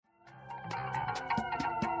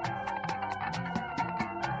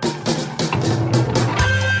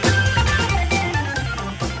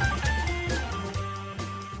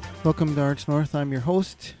Welcome to Arts North. I'm your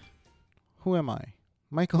host. Who am I?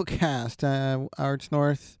 Michael Cast. Arts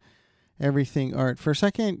North. Everything art. For a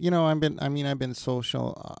second, I've been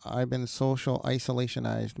social. I've been social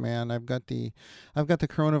isolationized, man. I've got the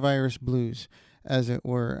coronavirus blues, as it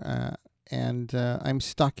were, and I'm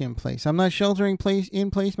stuck in place. I'm not sheltering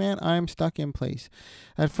in place, man. I'm stuck in place.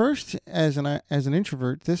 At first, as an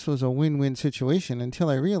introvert, this was a win-win situation until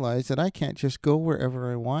I realized that I can't just go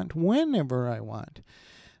wherever I want, whenever I want.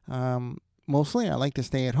 Mostly I like to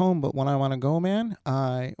stay at home, but when I want to go, man,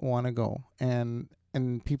 I want to go. And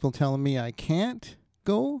people telling me I can't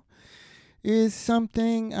go is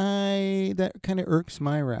something that kind of irks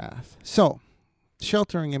my wrath. So,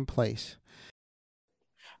 sheltering in place.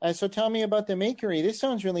 So tell me about the Makery. This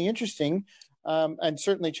sounds really interesting, and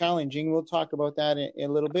certainly challenging. We'll talk about that in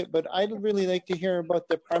a little bit, but I'd really like to hear about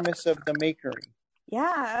the premise of the Makery.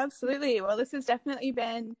 Yeah, absolutely. Well, this has definitely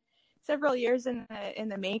been several years in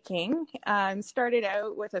the making. Started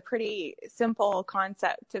out with a pretty simple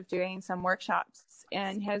concept of doing some workshops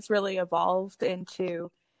and has really evolved into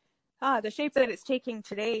the shape that it's taking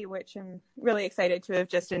today, which I'm really excited to have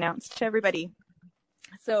just announced to everybody.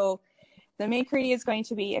 So the Makery is going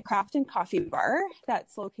to be a craft and coffee bar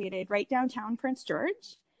that's located right downtown Prince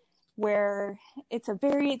George, where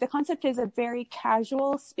the concept is a very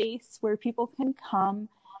casual space where people can come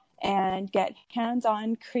and get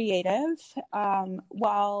hands-on creative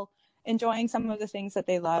while enjoying some of the things that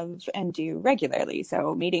they love and do regularly.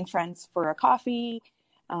 So meeting friends for a coffee,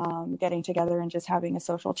 getting together and just having a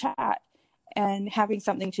social chat and having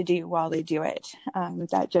something to do while they do it.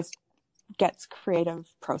 That just gets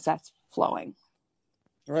creative process flowing.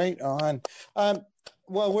 Right on.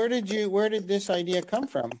 Well, where did this idea come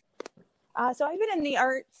from? So I've been in the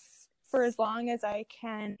arts for as long as I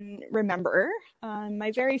can remember.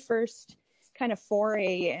 My very first kind of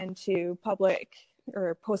foray into public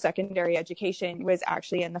or post-secondary education was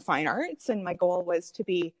actually in the fine arts. And my goal was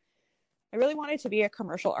I really wanted to be a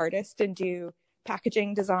commercial artist and do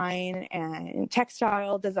packaging design and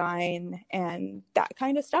textile design and that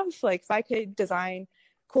kind of stuff. Like if I could design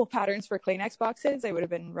cool patterns for Kleenex boxes, I would have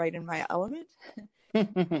been right in my element.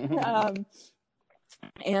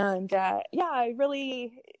 I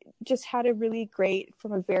really just had a really great,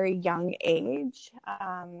 from a very young age,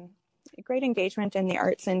 great engagement in the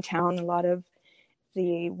arts in town. A lot of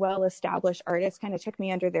the well-established artists kind of took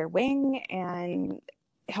me under their wing and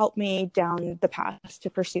helped me down the path to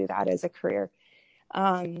pursue that as a career.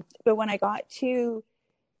 But when I got to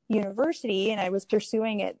university and I was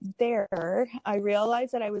pursuing it there, I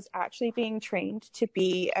realized that I was actually being trained to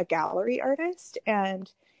be a gallery artist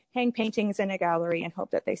and hang paintings in a gallery and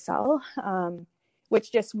hope that they sell,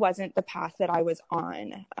 which just wasn't the path that I was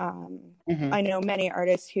on. I know many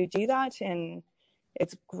artists who do that and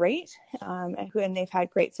it's great, and they've had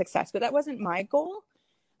great success, but that wasn't my goal.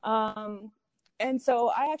 And so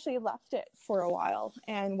I actually left it for a while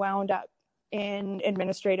and wound up in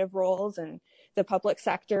administrative roles and the public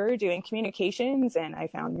sector doing communications, and I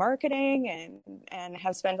found marketing and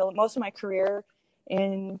have spent most of my career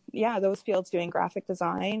in those fields doing graphic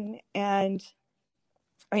design. And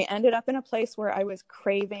I ended up in a place where I was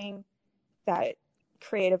craving that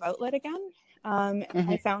creative outlet again.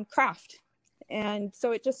 I found craft. And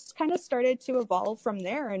so it just kind of started to evolve from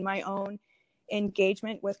there in my own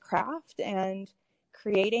engagement with craft and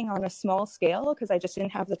creating on a small scale, because I just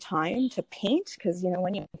didn't have the time to paint, because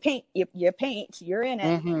when you paint, you paint, you're in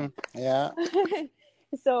it. Yeah.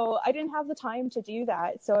 So I didn't have the time to do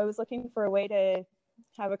that. So I was looking for a way to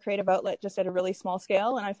have a creative outlet just at a really small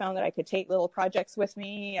scale. And I found that I could take little projects with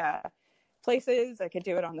me, places. I could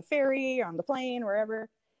do it on the ferry, on the plane, wherever.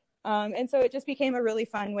 And so it just became a really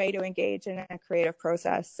fun way to engage in a creative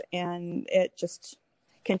process. And it just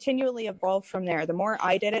continually evolved from there. The more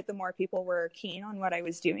I did it, the more people were keen on what I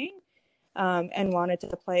was doing, and wanted to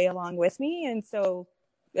play along with me. And so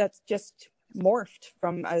that's just morphed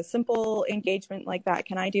from a simple engagement like that.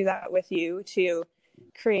 Can I do that with you? To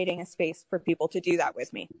creating a space for people to do that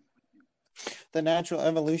with me. The natural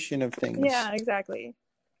evolution of things. Yeah, exactly.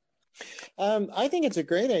 I think it's a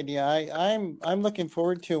great idea. I'm looking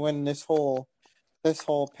forward to when this whole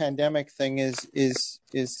pandemic thing has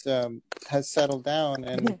settled down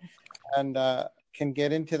and can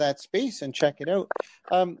get into that space and check it out.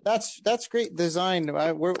 That's great design.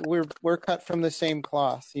 We're cut from the same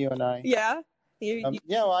cloth, you and I. Yeah.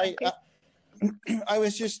 I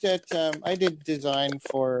was just at I did design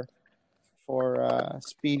for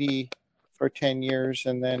Speedy for 10 years,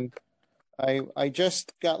 and then I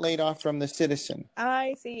just got laid off from the Citizen.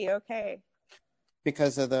 I see. Okay.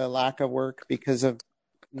 Because of the lack of work, because of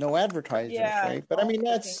no advertisers, right? But I mean,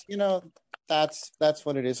 that's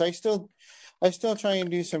what it is. I still try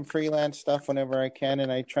and do some freelance stuff whenever I can,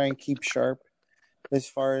 and I try and keep sharp as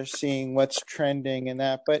far as seeing what's trending and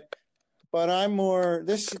that. But I'm more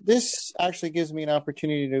this actually gives me an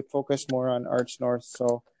opportunity to focus more on Arts North,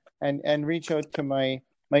 so and reach out to my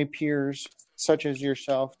peers such as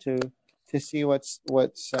yourself to see what's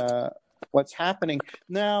happening.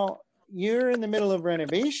 Now, you're in the middle of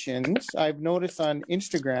renovations. I've noticed on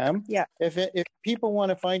Instagram. Yeah. If people want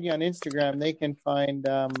to find you on Instagram, they can find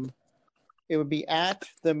it would be at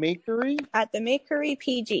the Makery. At the Makery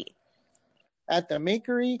PG. At the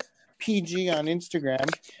Makery PG on Instagram,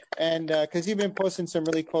 and because you've been posting some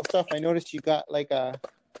really cool stuff. I noticed you got like a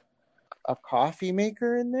coffee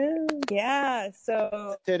maker in there. Yeah,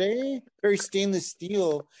 so today, very stainless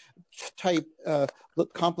steel type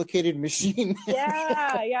complicated machine.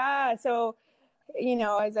 yeah. So, you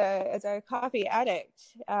know, as a coffee addict,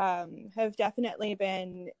 have definitely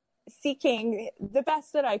been seeking the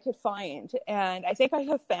best that I could find, and I think I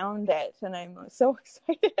have found it, and I'm so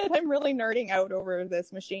excited. I'm really nerding out over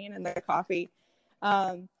this machine and the coffee.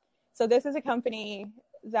 So this is a company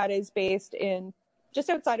that is based in just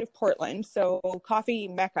outside of Portland, so coffee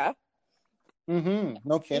mecca.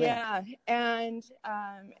 No kidding. Yeah, and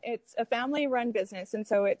it's a family-run business, and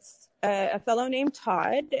so it's a fellow named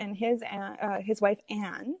Todd and his wife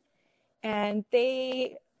Anne, and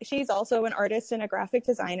she's also an artist and a graphic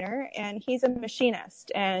designer, and he's a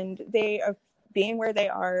machinist, and they are, being where they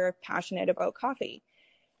are, passionate about coffee.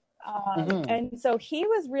 And so he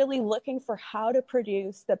was really looking for how to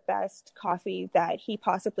produce the best coffee that he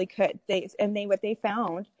possibly could. What they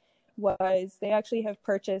found was they actually have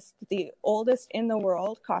purchased the oldest in the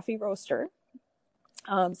world coffee roaster.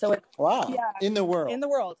 So it's, wow, yeah, in the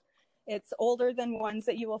world. It's older than ones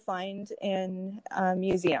that you will find in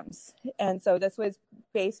museums. And so this was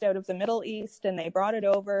based out of the Middle East, and they brought it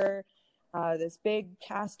over, this big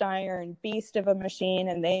cast iron beast of a machine.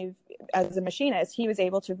 And as a machinist, he was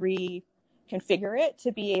able to reconfigure it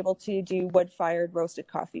to be able to do wood-fired roasted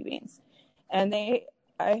coffee beans. And I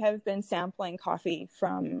have been sampling coffee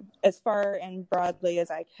from as far and broadly as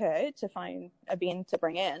I could to find a bean to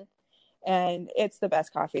bring in. And it's the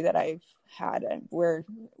best coffee that I've had. And we're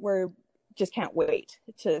just can't wait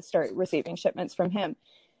to start receiving shipments from him.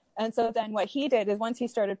 And so then what he did is once he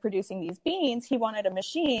started producing these beans, he wanted a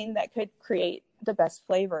machine that could create the best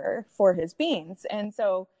flavor for his beans. And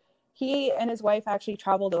so he and his wife actually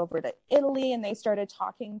traveled over to Italy, and they started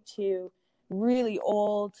talking to really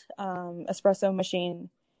old espresso machine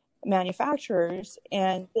manufacturers,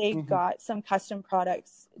 and they got some custom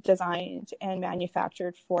products designed and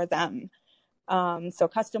manufactured for them. So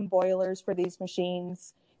custom boilers for these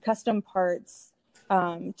machines, custom parts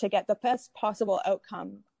to get the best possible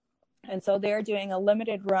outcome. And so they're doing a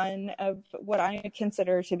limited run of what I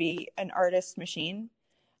consider to be an artist machine.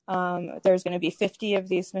 There's going to be 50 of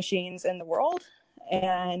these machines in the world,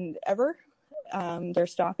 and ever. They're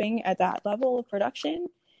stopping at that level of production,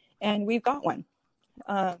 and we've got one.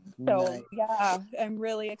 Nice. Yeah, I'm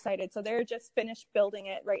really excited. So they're just finished building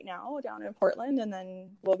it right now down in Portland, and then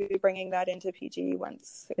we'll be bringing that into PG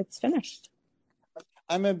once it's finished.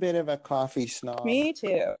 I'm a bit of a coffee snob. Me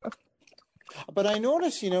too. But I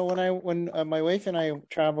noticed, when my wife and I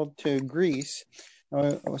traveled to Greece,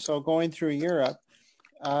 so going through Europe,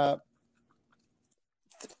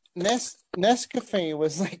 Nescafe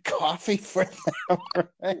was like coffee for them.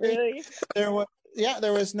 Right? Really? There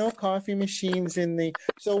was no coffee machines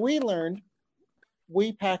so we learned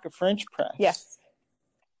we pack a French press. Yes.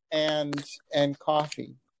 And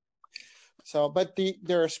coffee. So, but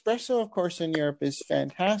their espresso, of course, in Europe is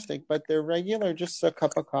fantastic, but their regular, just a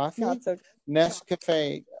cup of coffee, not so good.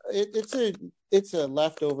 Nescafe, it's a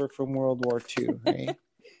leftover from World War II, right?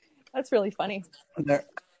 That's really funny.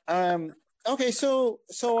 Okay, so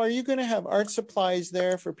are you going to have art supplies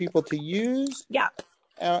there for people to use? Yeah.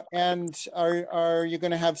 And are you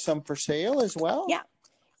going to have some for sale as well? Yeah.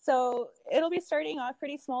 So it'll be starting off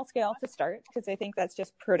pretty small scale to start, because I think that's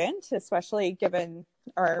just prudent, especially given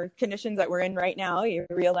our conditions that we're in right now. You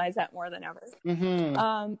realize that more than ever.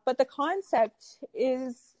 But the concept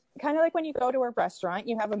is kind of like when you go to a restaurant,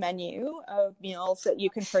 you have a menu of meals that you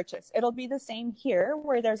can purchase. It'll be the same here,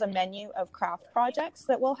 where there's a menu of craft projects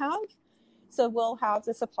that we'll have. So we'll have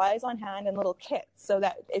the supplies on hand and little kits, so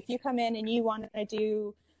that if you come in and you want to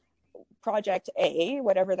do project A,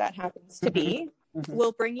 whatever that happens to be,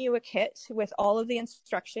 we'll bring you a kit with all of the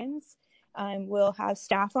instructions. We'll have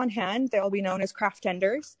staff on hand. They'll be known as craft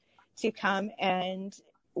tenders to come and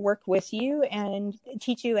work with you and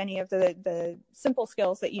teach you any of the simple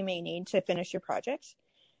skills that you may need to finish your project.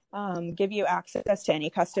 Give you access to any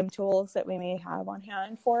custom tools that we may have on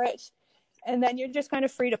hand for it. And then you're just kind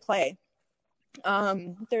of free to play.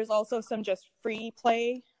 There's also some just free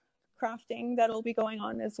play crafting that'll be going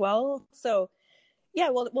on as well. So yeah,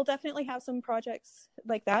 we'll definitely have some projects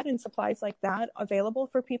like that and supplies like that available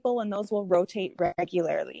for people, and those will rotate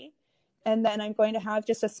regularly. And then I'm going to have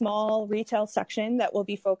just a small retail section that will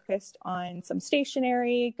be focused on some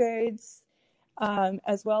stationery goods,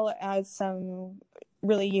 as well as some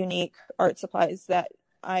really unique art supplies that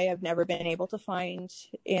I have never been able to find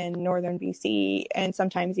in northern BC and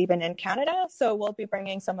sometimes even in Canada. So we'll be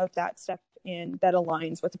bringing some of that stuff in that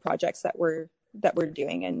aligns with the projects that we're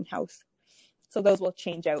doing in-house. So those will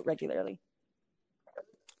change out regularly.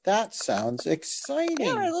 That sounds exciting.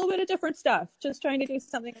 Yeah, a little bit of different stuff. Just trying to do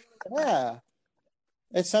something. Yeah,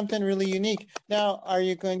 it's something really unique. Now, are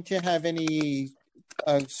you going to have any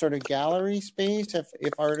sort of gallery space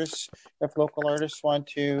if local artists want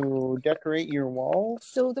to decorate your walls?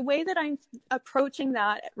 So the way that I'm approaching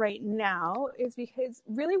that right now is because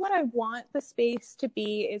really what I want the space to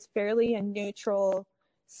be is fairly a neutral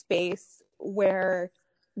space where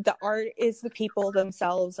the art is the people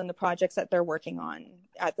themselves and the projects that they're working on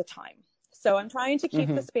at the time. So I'm trying to keep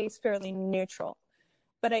the space fairly neutral.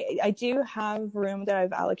 But I do have room that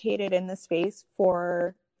I've allocated in the space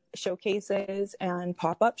for showcases and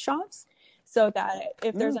pop-up shops, so that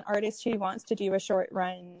if there's an artist who wants to do a short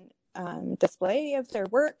run display of their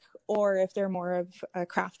work, or if they're more of a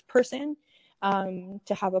craft person,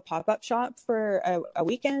 to have a pop-up shop for a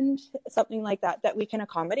weekend, something like that, that we can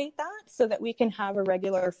accommodate that, so that we can have a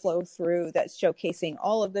regular flow through that's showcasing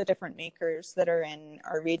all of the different makers that are in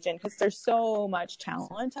our region, because there's so much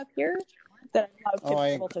talent up here that I'd love to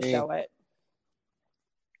be able to show it.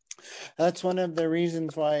 That's one of the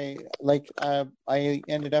reasons why, I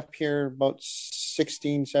ended up here about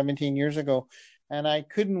 16, 17 years ago, and I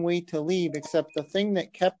couldn't wait to leave, except the thing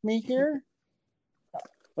that kept me here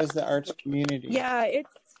was the arts community. Yeah,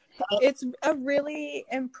 it's a really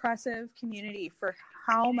impressive community for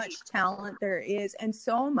how much talent there is, and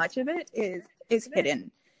so much of it is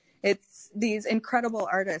hidden. It's these incredible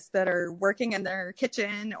artists that are working in their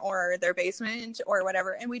kitchen or their basement or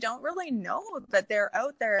whatever, and we don't really know that they're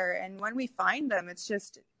out there. And when we find them, it's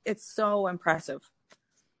so impressive.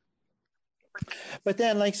 But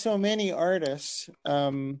then, like so many artists,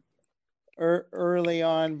 early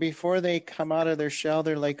on, before they come out of their shell,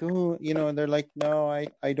 they're like, "Ooh," they're like, "No,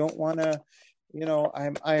 I don't want to,"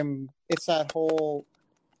 I'm. It's that whole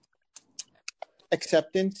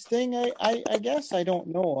acceptance thing. I guess I don't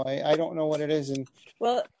know. I don't know what it is. And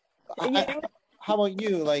well, how about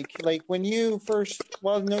you? Like when you first?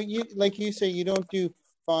 Well, no, you like you say you don't do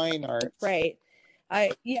fine art, right?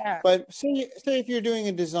 Yeah. But say if you're doing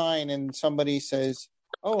a design and somebody says,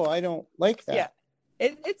 "Oh, I don't like that." Yeah.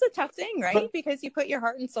 It's a tough thing, right? Because you put your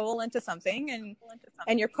heart and soul into something,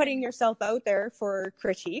 and you're putting yourself out there for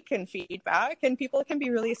critique and feedback, and people can be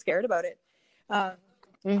really scared about it.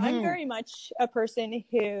 I'm very much a person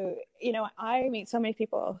who, I meet so many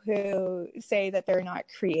people who say that they're not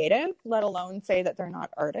creative, let alone say that they're not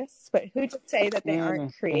artists, but who just say that they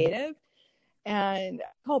aren't creative. And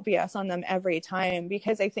I call BS on them every time,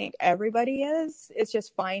 because I think everybody is. It's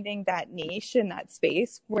just finding that niche and that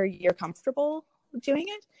space where you're comfortable doing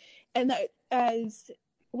it. And that as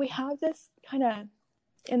we have this kind of,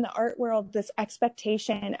 in the art world, this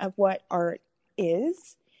expectation of what art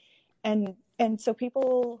is, and so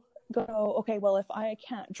people go, okay, well, if I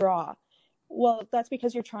can't draw, well, that's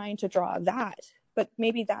because you're trying to draw that, but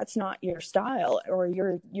maybe that's not your style or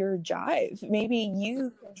your jive. Maybe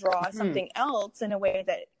you can draw something else in a way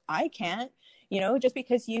that I can't. Just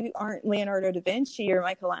because you aren't Leonardo da Vinci or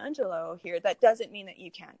Michelangelo here, that doesn't mean that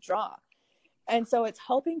you can't draw. And so it's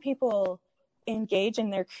helping people engage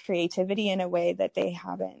in their creativity in a way that they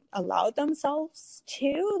haven't allowed themselves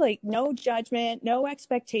to. Like, no judgment, no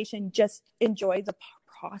expectation, just enjoy the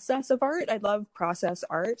process of art. I love process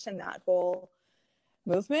art and that whole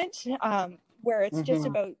movement, where it's just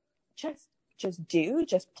about just do,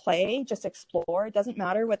 just play, just explore. It doesn't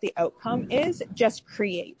matter what the outcome is, just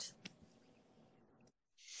create.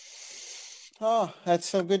 Oh, that's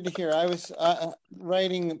so good to hear. I was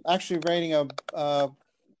writing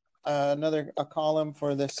a column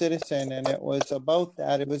for the Citizen, and it was about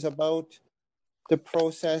that. It was about the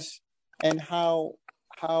process and how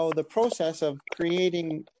the process of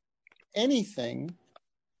creating anything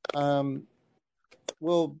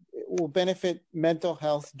will benefit mental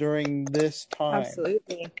health during this time.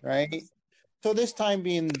 Absolutely. Right? So this time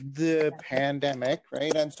being the pandemic,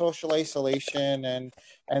 right, and social isolation and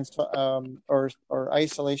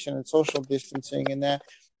isolation and social distancing, and that.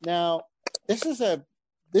 Now, this is a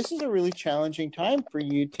really challenging time for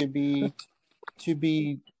you to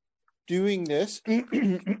be doing this,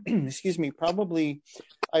 excuse me, probably,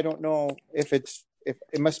 I don't know if it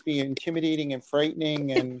must be intimidating and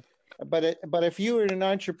frightening, but if you were an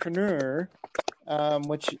entrepreneur,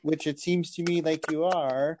 which it seems to me like you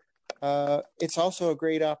are, it's also a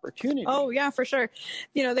great opportunity. Oh yeah, for sure.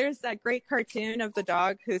 There's that great cartoon of the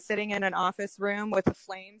dog who's sitting in an office room with the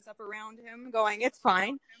flames up around him going, "It's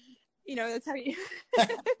fine." That's how you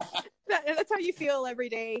that's how you feel every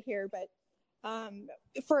day here. But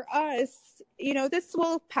for us, this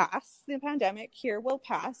will pass. The pandemic here will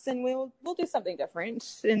pass, and we'll do something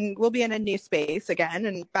different, and we'll be in a new space again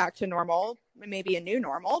and back to normal, maybe a new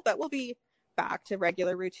normal, but we'll be back to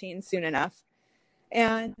regular routine soon enough.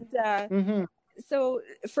 And so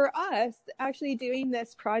for us, actually doing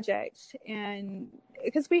this project, and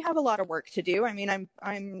because we have a lot of work to do, I mean,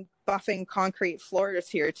 I'm buffing concrete floors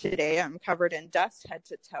here today. I'm covered in dust head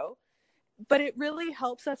to toe, but it really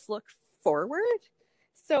helps us look forward.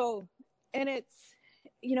 So, and it's,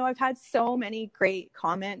 I've had so many great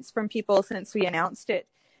comments from people since we announced it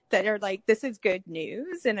that are like, this is good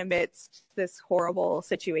news in amidst this horrible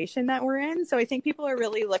situation that we're in. So I think people are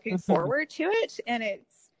really looking forward to it, and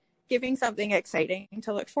it's giving something exciting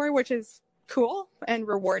to look for, which is cool and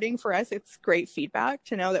rewarding for us. It's great feedback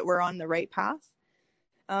to know that we're on the right path.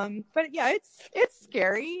 But yeah, it's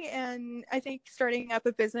scary, and I think starting up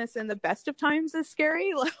a business in the best of times is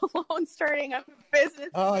scary, let alone starting up a business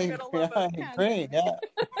in the middle of a pandemic.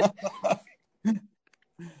 Yeah.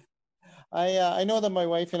 I know that my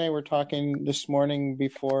wife and I were talking this morning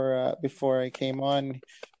before I came on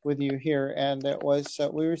with you here, and it was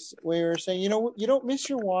we were saying, you don't miss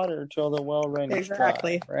your water till the well runs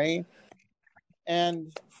dry, right?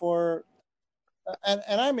 And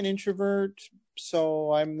and I'm an introvert,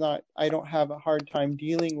 so I don't have a hard time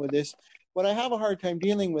dealing with this. What I have a hard time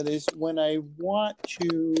dealing with is when I want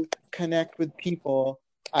to connect with people,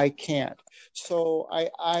 I can't. So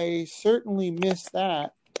I certainly miss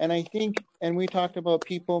that. And I think, and we talked about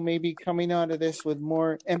people maybe coming out of this with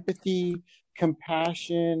more empathy,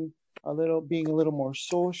 compassion, being a little more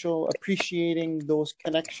social, appreciating those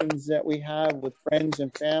connections that we have with friends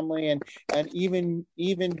and family, and even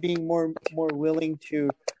being more willing to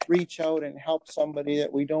reach out and help somebody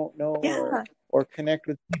that we don't know, or connect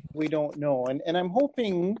with people we don't know. And I'm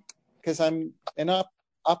hoping, because I'm an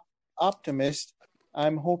optimist,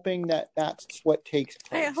 I'm hoping that that's what takes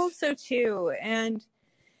place. I hope so too. And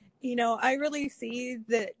I really see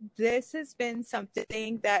that this has been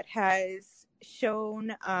something that has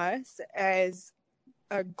shown us as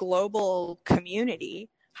a global community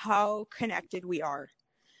how connected we are,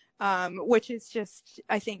 which is just,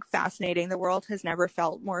 I think, fascinating. The world has never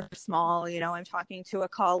felt more small. I'm talking to a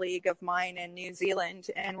colleague of mine in New Zealand,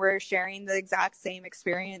 and we're sharing the exact same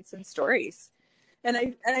experience and stories. And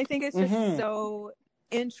I think it's just so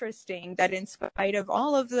interesting that in spite of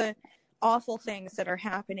all of the awful things that are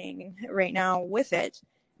happening right now with it,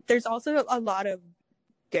 there's also a lot of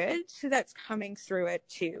good that's coming through it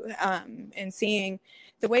too. And seeing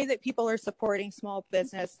the way that people are supporting small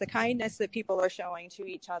business, the kindness that people are showing to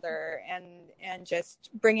each other, and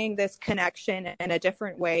just bringing this connection in a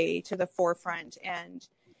different way to the forefront. And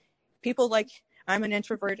people like, I'm an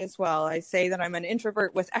introvert as well. I say that I'm an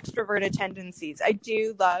introvert with extroverted tendencies. I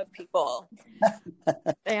do love people.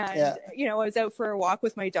 And, I was out for a walk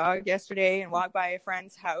with my dog yesterday and walked by a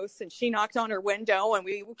friend's house, and she knocked on her window, and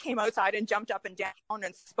we came outside and jumped up and down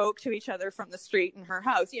and spoke to each other from the street in her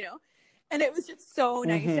house, and it was just so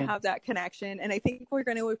nice to have that connection. And I think we're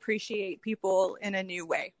going to appreciate people in a new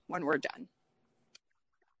way when we're done.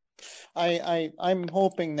 I'm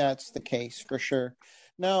hoping that's the case for sure.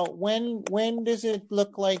 Now, when does it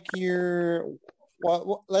look like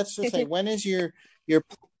let's just say, when is your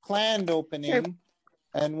planned opening? Sure.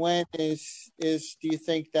 And when is do you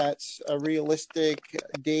think that's a realistic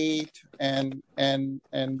date? And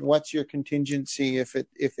what's your contingency if it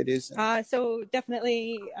isn't? So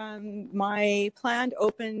definitely, my planned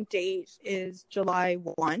open date is July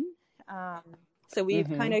 1. So we've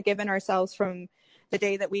kind of given ourselves from the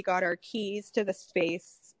day that we got our keys to the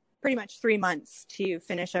space pretty much 3 months to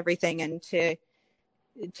finish everything and to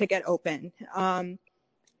get open.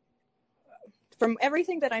 From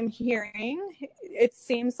everything that I'm hearing, it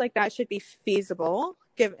seems like that should be feasible,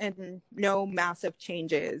 given no massive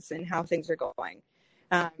changes in how things are going.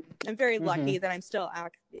 I'm very lucky that I'm still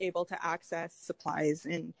able to access supplies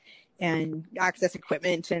and access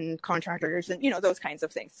equipment and contractors and, those kinds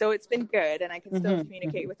of things. So it's been good, and I can still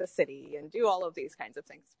communicate with the city and do all of these kinds of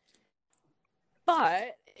things.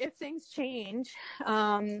 But if things change,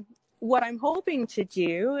 what I'm hoping to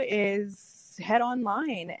do is head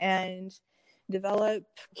online and develop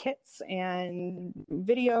kits and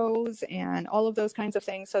videos and all of those kinds of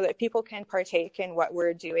things so that people can partake in what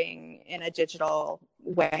we're doing in a digital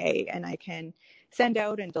way. And I can send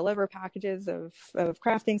out and deliver packages of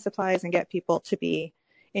crafting supplies and get people to be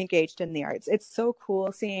engaged in the arts. It's so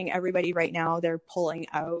cool seeing everybody right now. They're pulling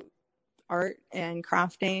out art and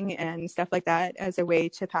crafting and stuff like that as a way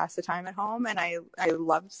to pass the time at home. And I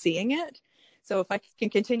love seeing it. So if I can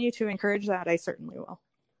continue to encourage that, I certainly will.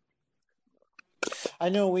 I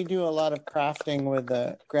know we do a lot of crafting with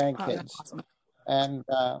the grandkids, Awesome.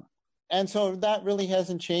 And so that really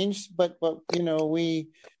hasn't changed. But you know,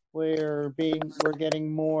 we're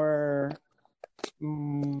getting more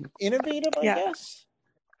innovative, I guess.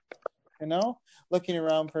 You know, looking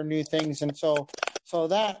around for new things, and so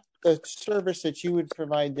that the service that you would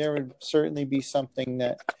provide there would certainly be something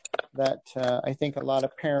that I think a lot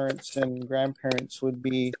of parents and grandparents would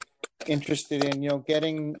be interested in. You know,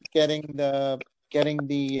 getting the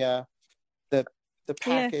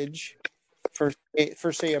package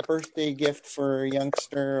for say a birthday gift for a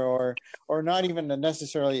youngster, or not even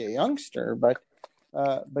necessarily a youngster, but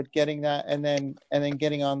getting that and then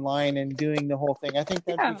getting online and doing the whole thing. I think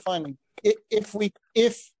that'd be fun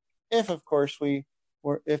if of course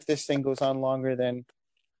if this thing goes on longer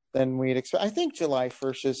than we'd expect. I think July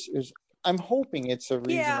 1st is I'm hoping it's a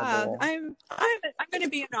reasonable. Yeah, I'm going to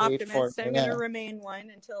be an optimist. I'm going to remain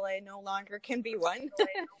one until I no longer can be one.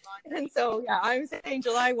 And so, yeah, I'm saying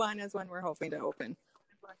July 1 is when we're hoping to open.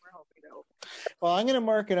 Well, I'm going to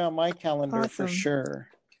mark it on my calendar for sure.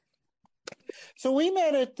 So we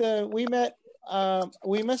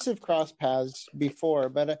must have crossed paths before,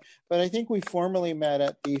 but I think we formally met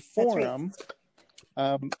at the forum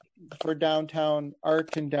for downtown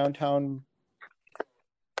art in downtown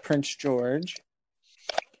Prince George.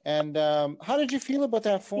 And how did you feel about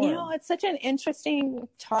that forum? You know, it's such an interesting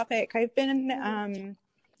topic. I've been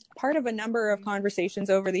part of a number of conversations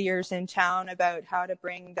over the years in town about how to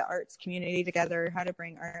bring the arts community together, how to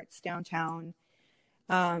bring arts downtown.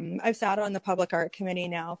 I've sat on the public art committee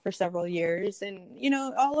now for several years, and you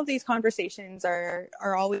know, all of these conversations are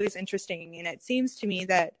always interesting, and it seems to me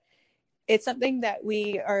that it's something that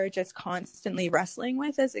we are just constantly wrestling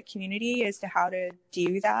with as a community as to how to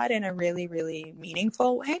do that in a really, really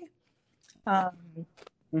meaningful way.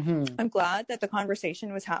 I'm glad that the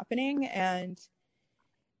conversation was happening, and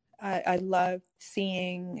I love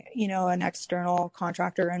seeing, you know, an external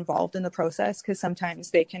contractor involved in the process, because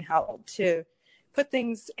sometimes they can help to put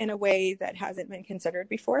things in a way that hasn't been considered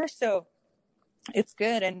before. So it's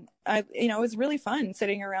good. And you know, it was really fun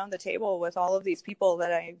sitting around the table with all of these people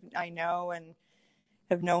that I know and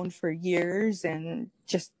have known for years, and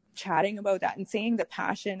just chatting about that and seeing the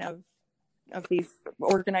passion of these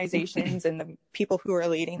organizations and the people who are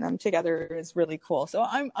leading them together is really cool. So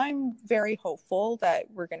I'm very hopeful that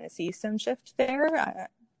we're going to see some shift there.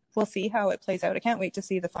 We'll see how it plays out. I can't wait to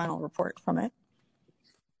see the final report from it.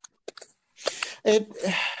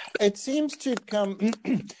 It seems to come.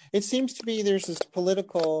 It seems to be there's this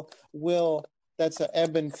political will that's an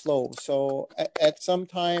ebb and flow. So at some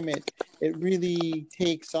time it really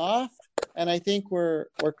takes off, and I think we're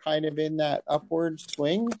kind of in that upward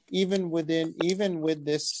swing, even with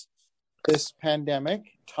this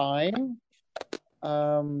pandemic time.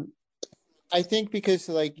 I think because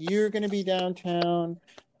like you're going to be downtown,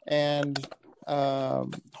 and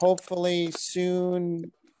hopefully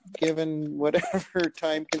soon, given whatever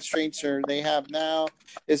time constraints they have now,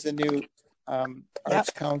 is the new Arts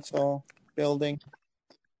Council building.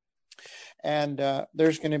 And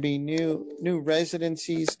there's going to be new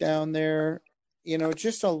residencies down there. You know,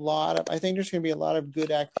 just I think there's going to be a lot of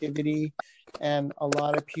good activity and a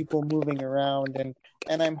lot of people moving around.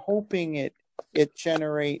 And I'm hoping it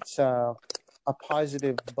generates a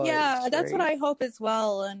positive buzz. Yeah, that's what I hope as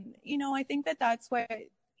well. And, you know, I think that's what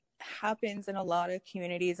happens in a lot of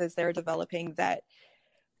communities as they're developing, that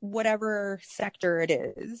whatever sector it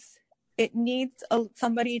is, it needs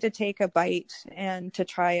somebody to take a bite and to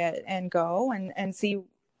try it and go and see,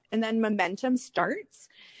 and then momentum starts.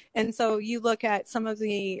 And so you look at some of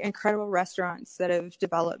the incredible restaurants that have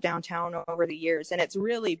developed downtown over the years, and it's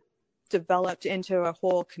really developed into a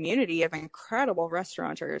whole community of incredible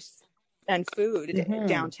restaurateurs and food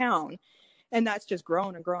downtown. And that's just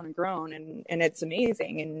grown and grown and grown, and it's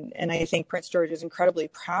amazing. And I think Prince George is incredibly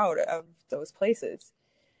proud of those places.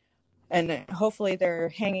 And hopefully they're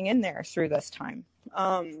hanging in there through this time,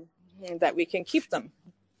 that we can keep them.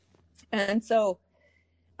 And so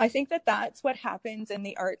I think that that's what happens in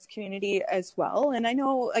the arts community as well. And I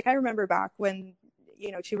know, like, I remember back when,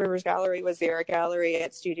 you know, Two Rivers Gallery was the art gallery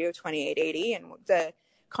at Studio 2880, and the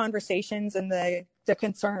conversations and the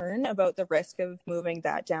concern about the risk of moving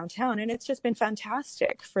that downtown. And it's just been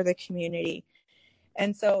fantastic for the community.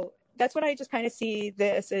 And so that's what I just kind of see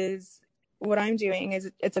this is what I'm doing is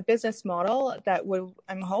it's a business model that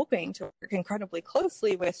I'm hoping to work incredibly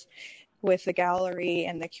closely with the gallery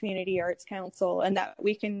and the Community Arts Council, and that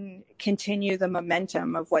we can continue the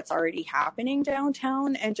momentum of what's already happening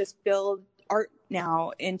downtown and just build art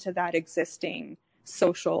now into that existing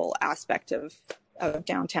social aspect of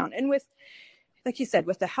downtown. And with, like you said,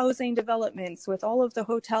 with the housing developments, with all of the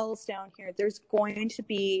hotels down here, there's going to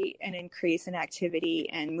be an increase in activity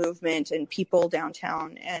and movement and people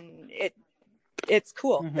downtown. And it's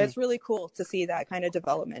cool. Mm-hmm. It's really cool to see that kind of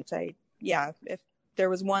development. If there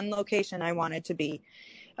was one location I wanted to be,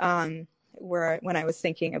 when I was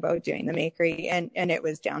thinking about doing the Makery, and it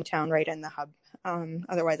was downtown right in the hub.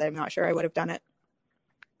 Otherwise, I'm not sure I would have done it.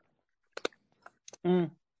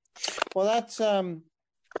 Well, that's,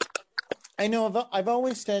 I know I've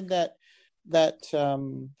always said that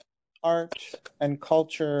art and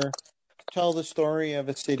culture tell the story of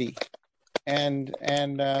a city, and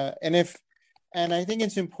I think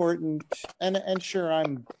it's important, and sure,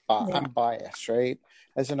 I'm biased, right,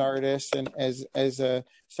 as an artist and as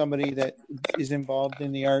somebody that is involved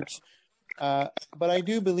in the arts, but I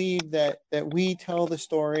do believe that we tell the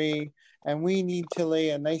story, and we need to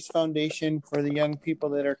lay a nice foundation for the young people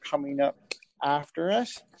that are coming up after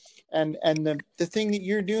us, and the thing that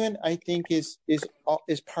you're doing, I think, is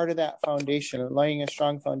part of that foundation, laying a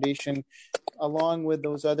strong foundation along with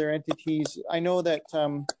those other entities. I know that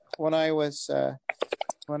I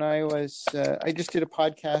just did a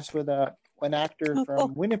podcast with an actor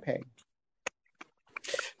from Winnipeg,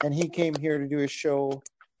 and he came here to do a show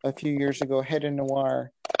a few years ago, Head in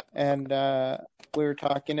Noir, and we were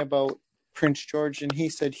talking about Prince George, and he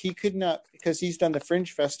said he could not, because he's done the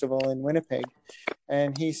Fringe Festival in Winnipeg,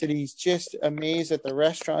 and he said he's just amazed at the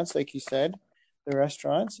restaurants, like you said, the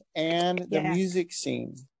restaurants and the music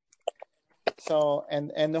scene. So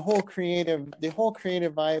and the whole creative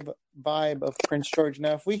vibe of Prince George.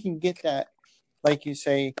 Now, if we can get that, like you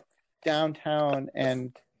say, downtown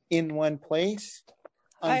and in one place,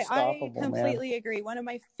 unstoppable. I completely agree. One of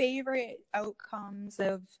my favorite outcomes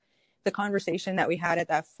of the conversation that we had at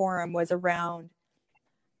that forum was around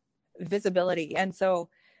visibility. And so,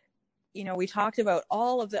 we talked about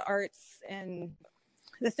all of the arts and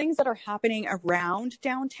the things that are happening around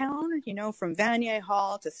downtown, from Vanier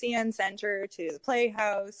Hall to CN Center to the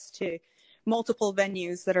Playhouse to multiple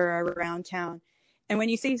venues that are around town. And when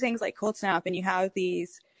you see things like Cold Snap and you have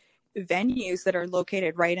these venues that are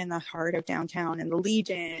located right in the heart of downtown, and the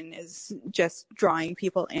Legion is just drawing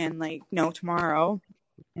people in like no tomorrow,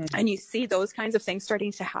 and you see those kinds of things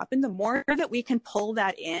starting to happen, the more that we can pull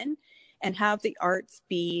that in and have the arts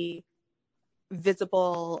be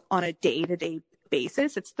visible on a day-to-day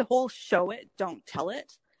basis. It's the whole show it, don't tell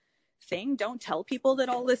it thing. Don't tell people that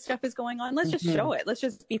all this stuff is going on. Let's just show it. Let's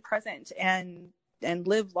just be present and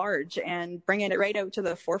live large and bring it right out to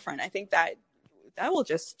the forefront. I think that will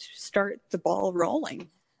just start the ball rolling.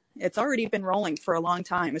 It's already been rolling for a long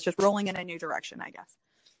time. It's just rolling in a new direction, I guess.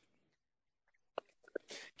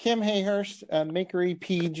 Kim Hayhurst, Makery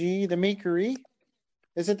PG, the Makery.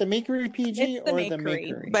 Is it the Makery PG or the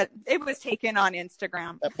Makery? But it was taken on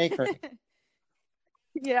Instagram. The Makery.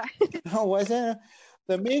 Yeah. Oh, was it?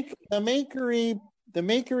 The Makery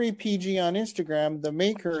PG on Instagram. The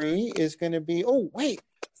Makery is going to be. Oh wait,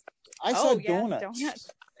 I saw donuts.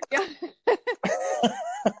 Yeah.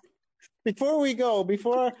 Before we go, the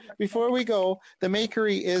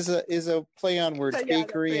Makery is a play on words,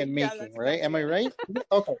 bakery and making, right? Am I right?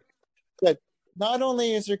 Okay, good. Not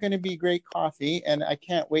only is there going to be great coffee, and I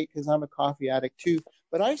can't wait because I'm a coffee addict too,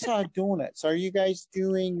 but I saw donuts. Are you guys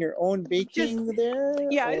doing your own baking there?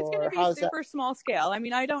 Yeah, it's going to be super small scale. I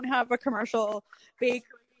mean, I don't have a commercial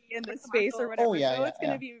bakery in this space or whatever, so it's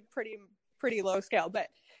going to be pretty low scale. But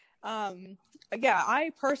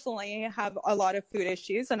I personally have a lot of food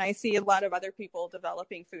issues, and I see a lot of other people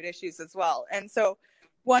developing food issues as well. And so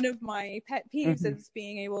one of my pet peeves is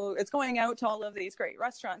it's going out to all of these great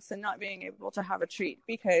restaurants and not being able to have a treat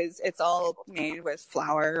because it's all made with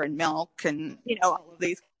flour and milk and, all of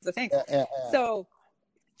these kinds of things. Yeah. So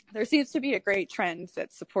there seems to be a great trend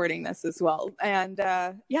that's supporting this as well. And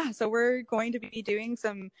so we're going to be doing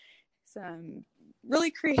some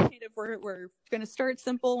really creative. We're going to start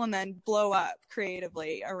simple and then blow up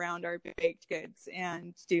creatively around our baked goods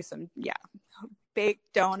and do some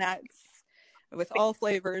baked donuts with all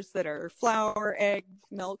flavors that are flour, egg,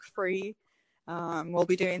 milk free. We'll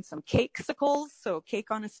be doing some cakesicles, so cake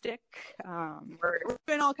on a stick. We're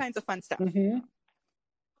doing all kinds of fun stuff. Mm-hmm.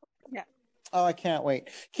 Yeah. Oh, I can't wait.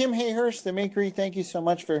 Kim Hayhurst, the Makery, thank you so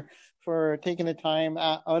much for taking the time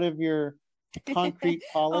out of your concrete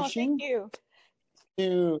polishing thank you.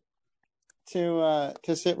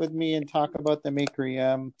 to sit with me and talk about the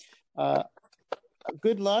Makery.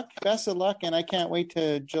 Good luck, best of luck, and I can't wait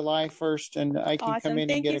to July 1st, and I can come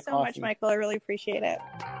in and get a coffee. Thank you so much, Michael. I really appreciate it.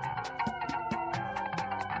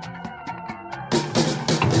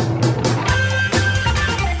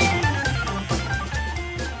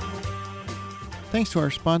 Thanks to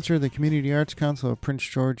our sponsor, the Community Arts Council of Prince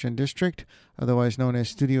George and District, otherwise known as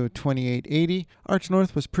Studio 2880. Arts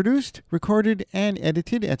North was produced, recorded, and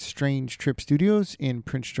edited at Strange Trip Studios in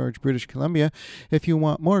Prince George, British Columbia. If you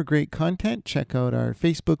want more great content, check out our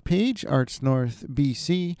Facebook page, Arts North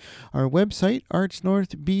BC, our website,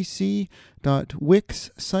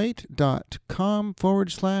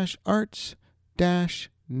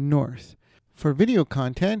 artsnorthbc.wixsite.com/arts-north. For video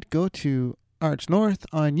content, go to Arts North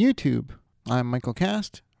on YouTube. I'm Michael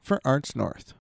Cast for Arts North.